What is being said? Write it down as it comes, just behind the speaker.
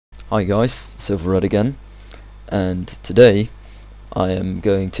Hi guys, Silvarret again, and today I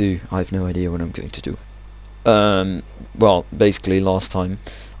have no idea what I'm going to do. Well, basically last time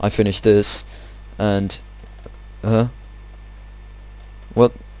I finished this and,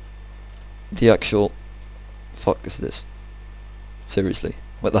 what the actual fuck is this? Seriously,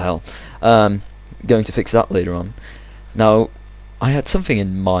 what the hell? Going to fix that later on. Now, I had something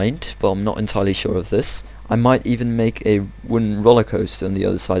in mind, but I'm not entirely sure of this. I might even make a wooden roller coaster on the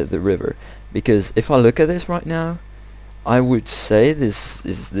other side of the river, because if I look at this right now, I would say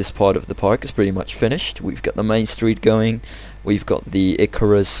this part of the park is pretty much finished. We've got the main street going, we've got the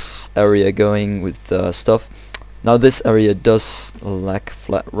Icarus area going with stuff. Now this area does lack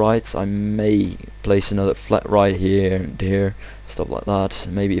flat rides. I may place another flat ride here and here, stuff like that.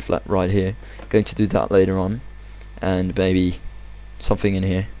 Maybe a flat ride here. Going to do that later on, and maybe something in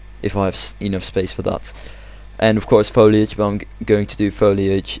here if I have enough space for that. And of course foliage, but I'm going to do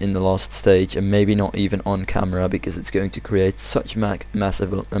foliage in the last stage, and maybe not even on camera, because it's going to create such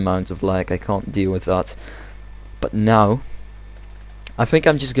massive amounts of lag. I can't deal with that. But now I think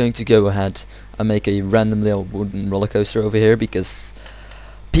I'm just going to go ahead and make a random little wooden roller coaster over here, because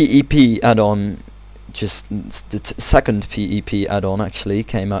PEP add-on, just the second PEP add-on actually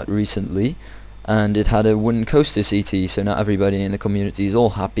came out recently, and it had a wooden coaster CT, so now everybody in the community is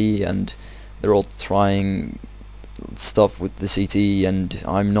all happy and they're all trying stuff with the CT, and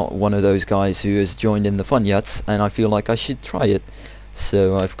I'm not one of those guys who has joined in the fun yet, and I feel like I should try it.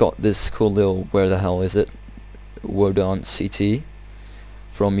 So I've got this cool little, where the hell is it, Wodan CT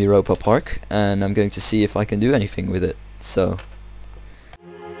from Europa Park, and I'm going to see if I can do anything with it. So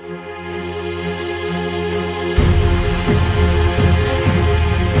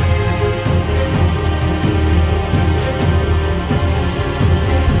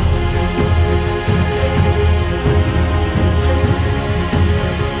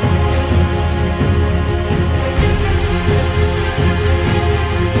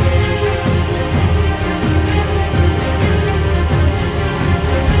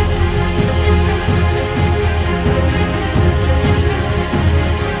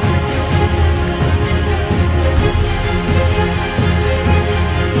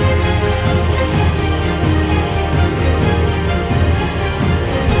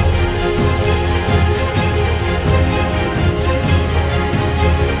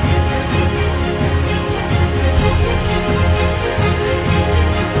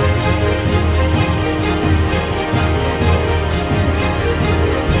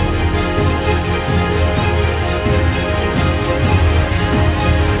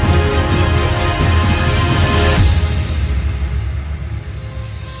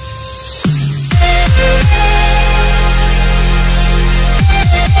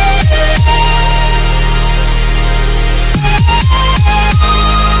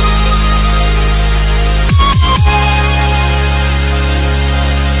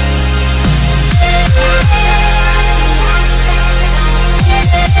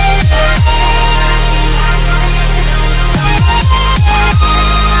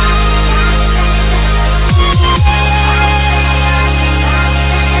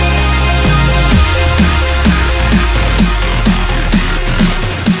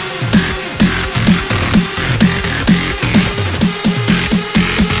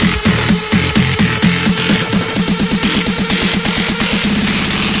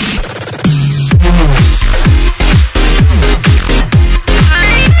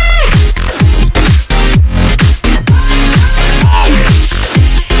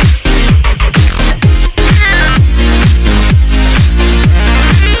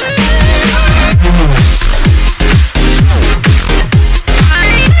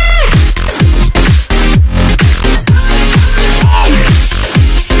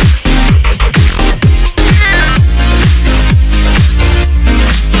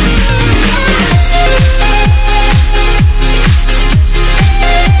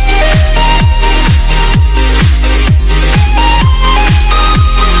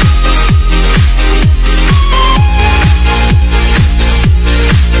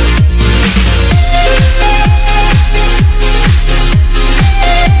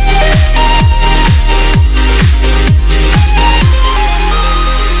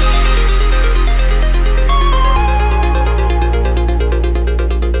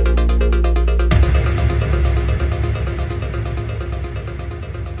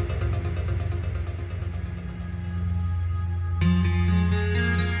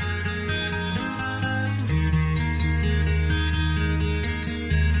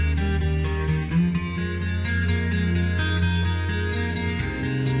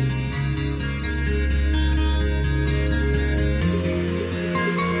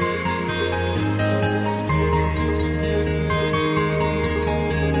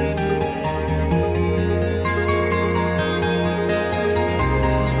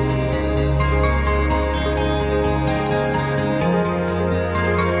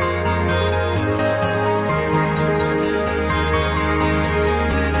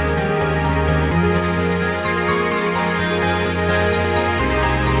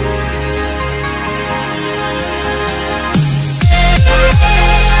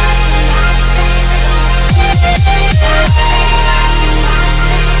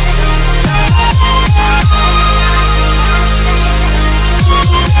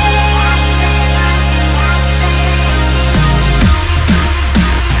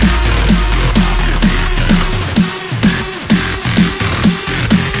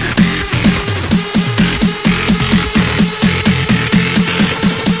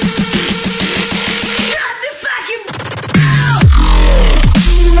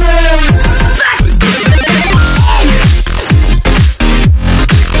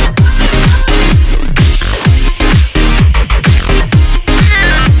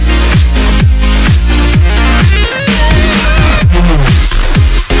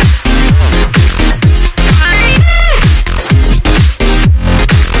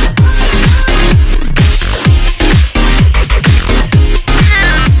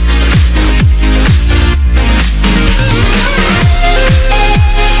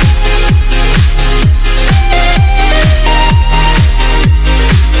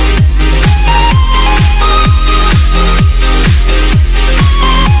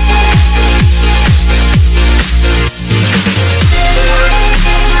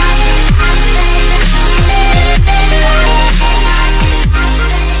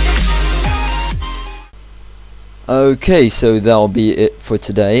Okay, so that'll be it for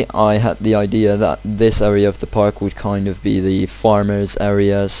today. I had the idea that this area of the park would kind of be the farmers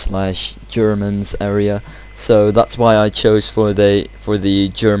area slash Germans area, so that's why I chose for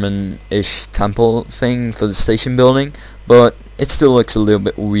the German-ish temple thing for the station building, but it still looks a little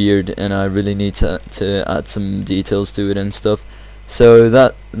bit weird and I really need to add some details to it and stuff. So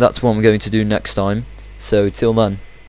that's what I'm going to do next time. So till then.